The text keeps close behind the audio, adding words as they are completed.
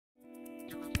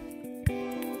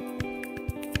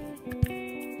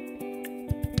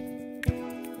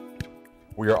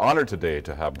We are honored today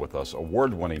to have with us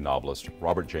award-winning novelist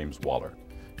Robert James Waller.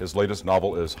 His latest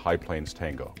novel is High Plains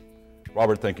Tango.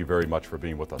 Robert, thank you very much for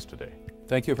being with us today.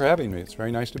 Thank you for having me. It's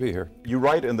very nice to be here. You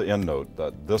write in the endnote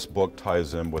that this book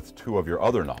ties in with two of your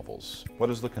other novels. What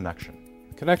is the connection?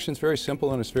 The connection's very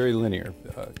simple and it's very linear.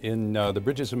 In the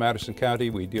Bridges of Madison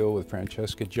County, we deal with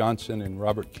Francesca Johnson and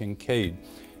Robert Kincaid.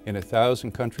 In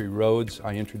 1,000 Country Roads,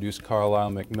 I introduce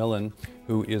Carlisle McMillan,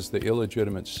 who is the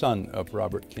illegitimate son of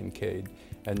Robert Kincaid.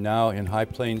 And now in High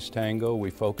Plains Tango,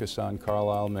 we focus on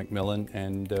Carlisle McMillan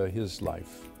and his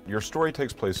life. Your story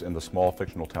takes place in the small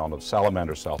fictional town of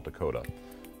Salamander, South Dakota.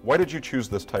 Why did you choose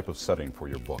this type of setting for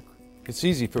your book? It's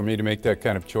easy for me to make that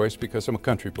kind of choice because I'm a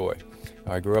country boy.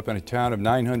 I grew up in a town of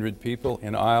 900 people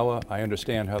in Iowa. I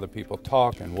understand how the people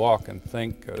talk and walk and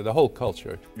think, the whole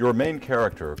culture. Your main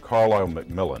character, Carlisle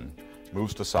McMillan,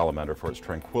 moves to Salamander for its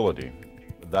tranquility.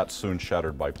 That's soon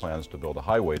shattered by plans to build a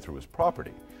highway through his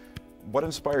property. What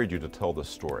inspired you to tell this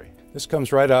story? This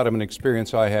comes right out of an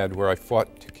experience I had where I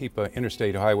fought to keep an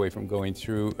interstate highway from going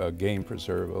through a game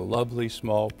preserve, a lovely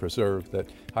small preserve that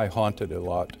I haunted a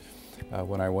lot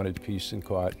when I wanted peace and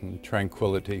quiet and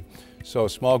tranquility. So a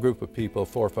small group of people,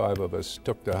 4 or 5 of us,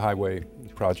 took the highway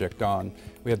project on.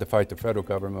 We had to fight the federal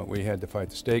government, we had to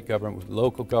fight the state government,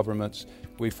 local governments,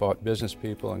 we fought business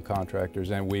people and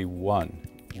contractors, and we won.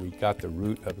 We got the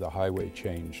route of the highway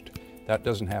changed. That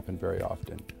doesn't happen very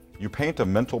often. You paint a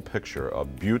mental picture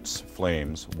of buttes,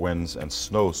 flames, winds, and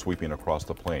snow sweeping across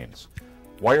the plains.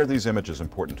 Why are these images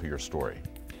important to your story?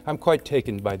 I'm quite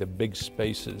taken by the big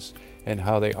spaces and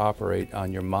how they operate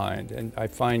on your mind. And I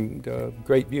find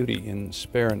great beauty in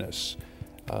spareness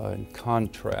and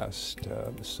contrast.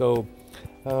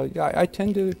 I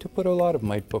tend to put a lot of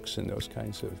my books in those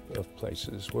kinds of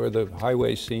places where the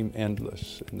highways seem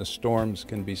endless and the storms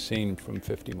can be seen from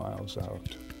 50 miles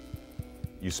out.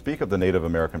 You speak of the Native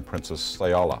American princess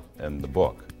Sayala in the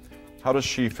book. How does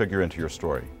she figure into your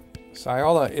story?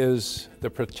 Sayala is the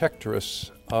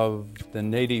protectress of the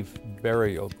native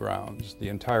burial grounds, the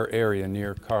entire area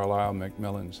near Carlisle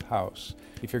McMillan's house.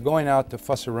 If you're going out to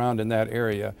fuss around in that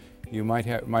area, you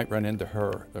might run into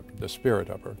her, the spirit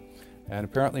of her. And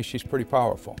apparently she's pretty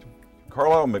powerful.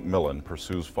 Carlisle McMillan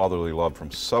pursues fatherly love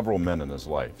from several men in his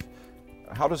life.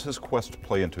 How does his quest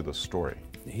play into the story?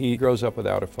 He grows up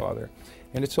without a father,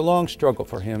 and it's a long struggle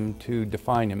for him to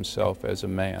define himself as a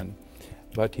man.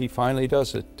 But he finally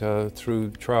does it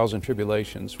through trials and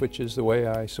tribulations, which is the way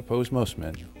I suppose most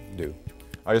men do.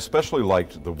 I especially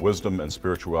liked the wisdom and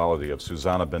spirituality of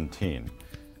Susanna Benteen.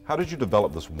 How did you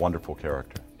develop this wonderful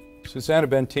character? Susanna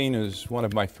Benteen is one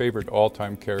of my favorite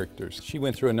all-time characters. She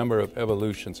went through a number of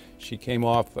evolutions. She came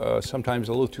off sometimes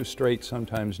a little too straight,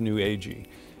 sometimes new agey,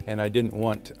 and I didn't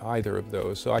want either of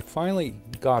those. So I finally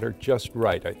got her just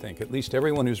right, I think. At least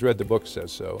everyone who's read the book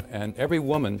says so. And every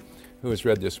woman who has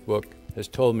read this book has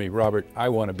told me, Robert, I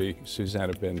want to be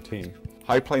Susanna Benteen.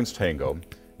 High Plains Tango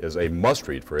is a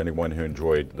must-read for anyone who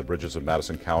enjoyed the Bridges of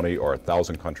Madison County or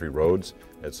 1,000 Country Roads.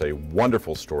 It's a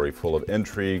wonderful story full of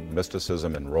intrigue,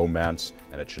 mysticism, and romance,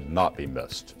 and it should not be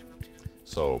missed.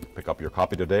 So pick up your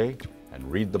copy today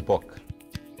and read the book.